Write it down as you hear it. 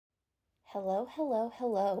Hello, hello,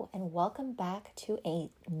 hello, and welcome back to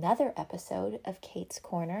another episode of Kate's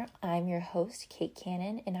Corner. I'm your host, Kate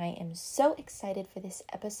Cannon, and I am so excited for this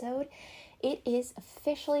episode. It is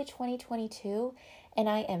officially 2022, and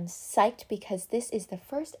I am psyched because this is the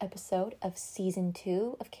first episode of Season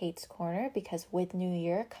 2 of Kate's Corner, because with New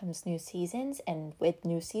Year comes new seasons, and with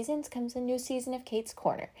new seasons comes a new season of Kate's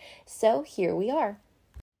Corner. So here we are.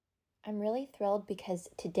 I'm really thrilled because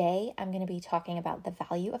today I'm going to be talking about the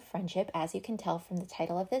value of friendship, as you can tell from the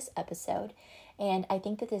title of this episode. And I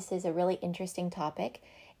think that this is a really interesting topic.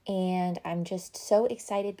 And I'm just so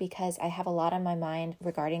excited because I have a lot on my mind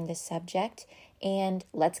regarding this subject. And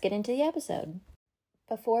let's get into the episode.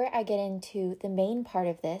 Before I get into the main part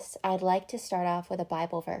of this, I'd like to start off with a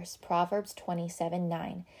Bible verse, Proverbs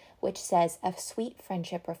 27:9, which says, "A sweet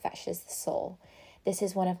friendship refreshes the soul." This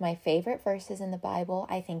is one of my favorite verses in the Bible.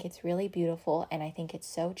 I think it's really beautiful, and I think it's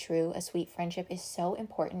so true. A sweet friendship is so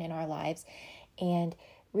important in our lives and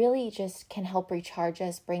really just can help recharge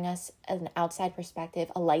us, bring us an outside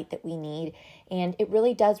perspective, a light that we need, and it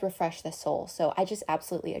really does refresh the soul. So I just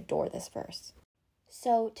absolutely adore this verse.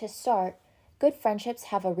 So to start, good friendships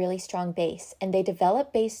have a really strong base, and they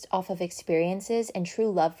develop based off of experiences and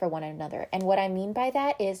true love for one another. And what I mean by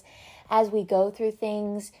that is as we go through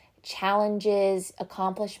things, challenges,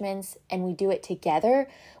 accomplishments, and we do it together,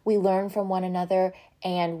 we learn from one another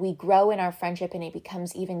and we grow in our friendship and it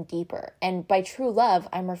becomes even deeper. And by true love,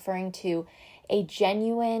 I'm referring to a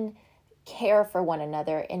genuine care for one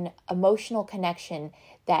another, an emotional connection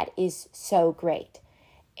that is so great.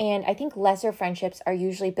 And I think lesser friendships are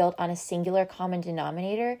usually built on a singular common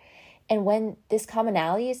denominator. And when this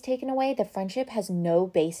commonality is taken away, the friendship has no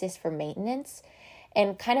basis for maintenance.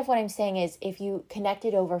 And kind of what I'm saying is if you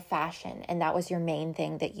connected over fashion and that was your main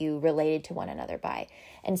thing that you related to one another by,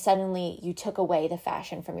 and suddenly you took away the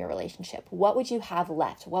fashion from your relationship, what would you have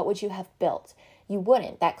left? What would you have built? You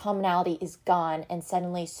wouldn't. That commonality is gone, and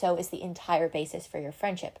suddenly so is the entire basis for your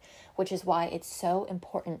friendship, which is why it's so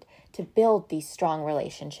important to build these strong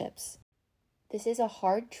relationships. This is a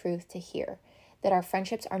hard truth to hear, that our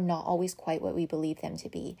friendships are not always quite what we believe them to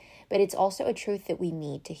be, but it's also a truth that we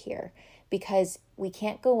need to hear, because we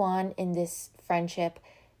can't go on in this friendship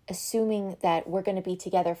assuming that we're going to be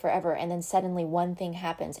together forever and then suddenly one thing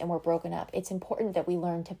happens and we're broken up. It's important that we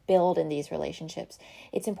learn to build in these relationships.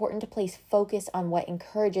 It's important to place focus on what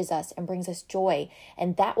encourages us and brings us joy,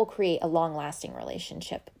 and that will create a long-lasting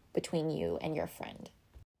relationship between you and your friend.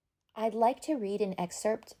 I'd like to read an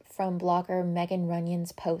excerpt from blogger Megan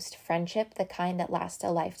Runyon's post, "Friendship, the Kind That Lasts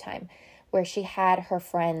a Lifetime," where she had her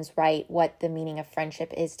friends write what the meaning of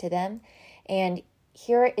friendship is to them. And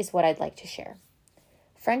here is what I'd like to share.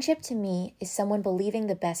 "Friendship to me is someone believing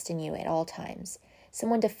the best in you at all times,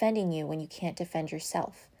 someone defending you when you can't defend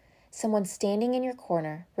yourself, someone standing in your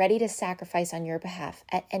corner, ready to sacrifice on your behalf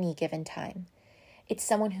at any given time. It's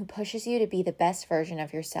someone who pushes you to be the best version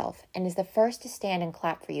of yourself and is the first to stand and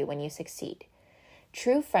clap for you when you succeed.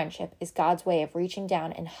 True friendship is God's way of reaching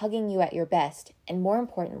down and hugging you at your best, and more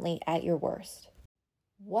importantly, at your worst."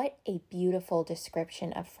 What a beautiful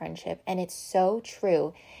description of friendship, and it's so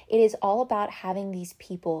true. It is all about having these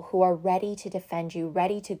people who are ready to defend you,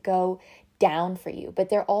 ready to go down for you, but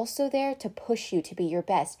they're also there to push you to be your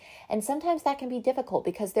best. And sometimes that can be difficult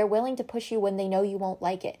because they're willing to push you when they know you won't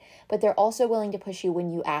like it, but they're also willing to push you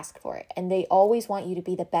when you ask for it. And they always want you to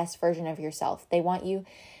be the best version of yourself. They want you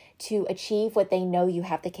to achieve what they know you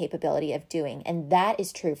have the capability of doing, and that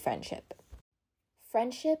is true friendship.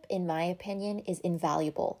 Friendship, in my opinion, is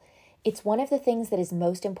invaluable. It's one of the things that is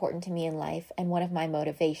most important to me in life and one of my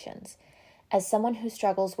motivations. As someone who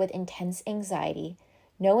struggles with intense anxiety,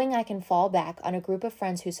 knowing I can fall back on a group of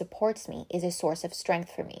friends who supports me is a source of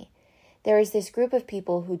strength for me. There is this group of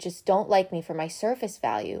people who just don't like me for my surface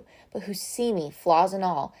value, but who see me, flaws and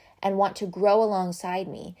all, and want to grow alongside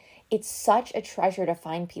me. It's such a treasure to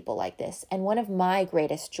find people like this, and one of my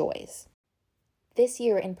greatest joys. This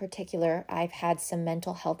year in particular, I've had some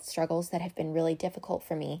mental health struggles that have been really difficult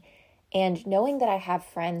for me, and knowing that I have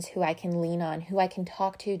friends who I can lean on, who I can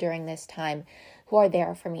talk to during this time, who are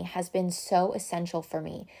there for me, has been so essential for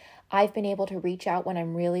me. I've been able to reach out when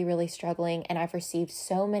I'm really, really struggling, and I've received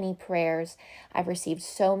so many prayers. I've received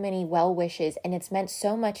so many well wishes, and it's meant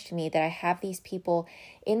so much to me that I have these people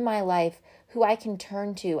in my life who I can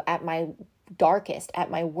turn to at my darkest,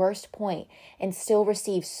 at my worst point, and still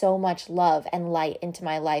receive so much love and light into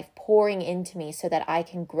my life, pouring into me so that I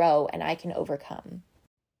can grow and I can overcome.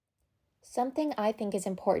 Something I think is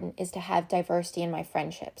important is to have diversity in my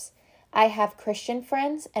friendships. I have Christian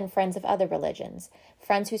friends and friends of other religions,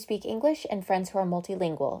 friends who speak English and friends who are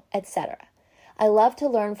multilingual, etc. I love to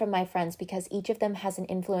learn from my friends because each of them has an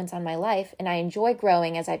influence on my life, and I enjoy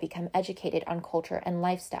growing as I become educated on culture and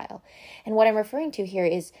lifestyle. And what I'm referring to here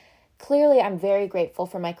is clearly I'm very grateful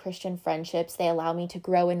for my Christian friendships. They allow me to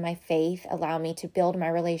grow in my faith, allow me to build my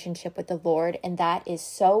relationship with the Lord, and that is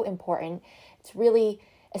so important. It's really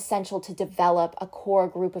essential to develop a core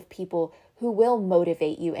group of people who will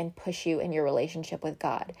motivate you and push you in your relationship with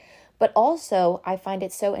God. But also, I find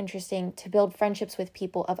it so interesting to build friendships with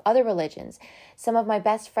people of other religions. Some of my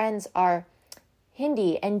best friends are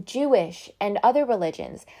Hindi and Jewish and other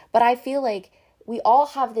religions, but I feel like we all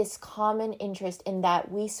have this common interest in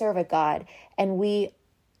that we serve a God and we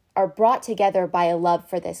are brought together by a love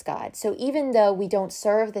for this God. So even though we don't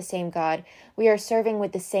serve the same God, we are serving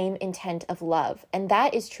with the same intent of love. And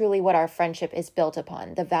that is truly what our friendship is built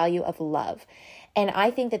upon, the value of love. And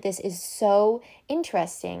I think that this is so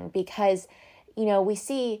interesting because, we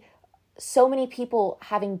see so many people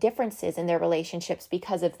having differences in their relationships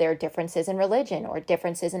because of their differences in religion or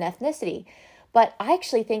differences in ethnicity. But I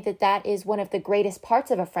actually think that that is one of the greatest parts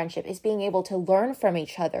of a friendship, is being able to learn from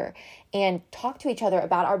each other and talk to each other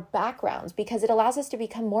about our backgrounds, because it allows us to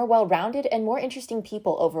become more well-rounded and more interesting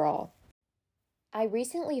people overall. I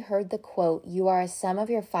recently heard the quote, "You are a sum of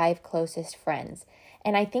your 5 closest friends."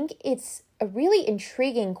 And I think it's a really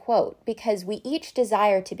intriguing quote because we each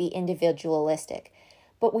desire to be individualistic,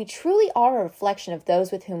 but we truly are a reflection of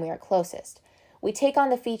those with whom we are closest. We take on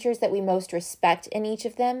the features that we most respect in each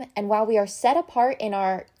of them, and while we are set apart in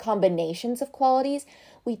our combinations of qualities,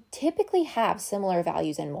 we typically have similar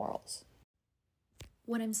values and morals.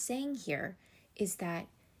 What I'm saying here is that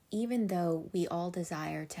even though we all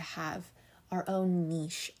desire to have our own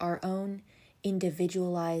niche, our own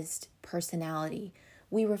individualized personality,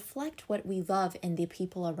 we reflect what we love in the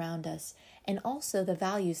people around us and also the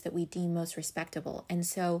values that we deem most respectable. And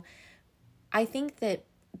so I think that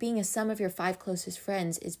being a sum of your 5 closest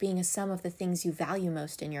friends is being a sum of the things you value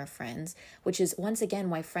most in your friends, which is once again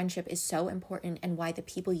why friendship is so important and why the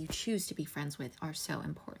people you choose to be friends with are so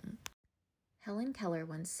important. Helen Keller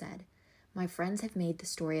once said, "My friends have made the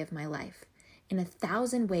story of my life. In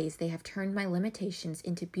 1,000 ways, they have turned my limitations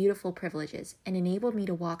into beautiful privileges and enabled me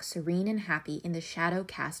to walk serene and happy in the shadow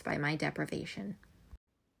cast by my deprivation."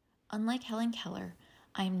 Unlike Helen Keller,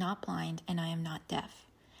 I am not blind and I am not deaf.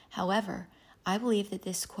 However, I believe that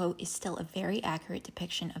this quote is still a very accurate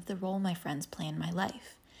depiction of the role my friends play in my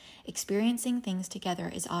life. Experiencing things together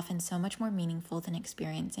is often so much more meaningful than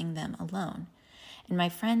experiencing them alone. And my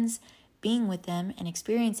friends, being with them and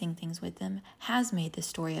experiencing things with them, has made the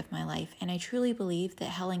story of my life. And I truly believe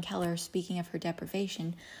that Helen Keller, speaking of her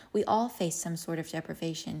deprivation, we all face some sort of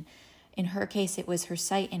deprivation. In her case, it was her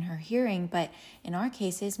sight and her hearing, but in our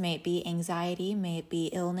cases, may it be anxiety, may it be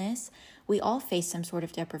illness, we all face some sort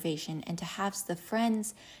of deprivation, and to have the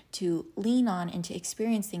friends to lean on and to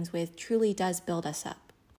experience things with truly does build us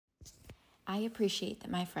up. I appreciate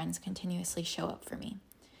that my friends continuously show up for me.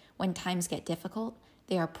 When times get difficult,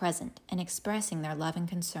 they are present and expressing their love and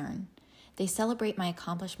concern. They celebrate my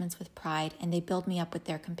accomplishments with pride, and they build me up with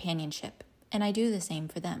their companionship, and I do the same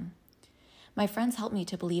for them. My friends help me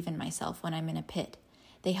to believe in myself when I'm in a pit.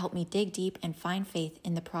 They help me dig deep and find faith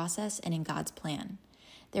in the process and in God's plan.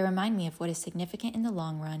 They remind me of what is significant in the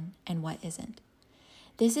long run and what isn't.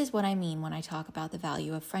 This is what I mean when I talk about the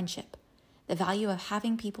value of friendship, the value of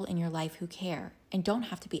having people in your life who care and don't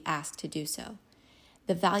have to be asked to do so,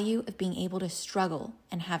 the value of being able to struggle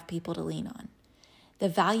and have people to lean on, the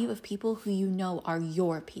value of people who you know are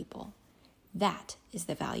your people. That is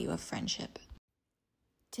the value of friendship.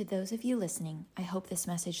 To those of you listening, I hope this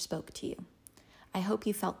message spoke to you. I hope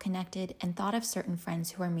you felt connected and thought of certain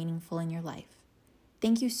friends who are meaningful in your life.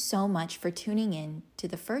 Thank you so much for tuning in to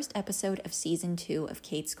the first episode of Season 2 of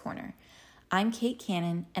Kate's Corner. I'm Kate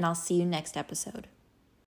Cannon, and I'll see you next episode.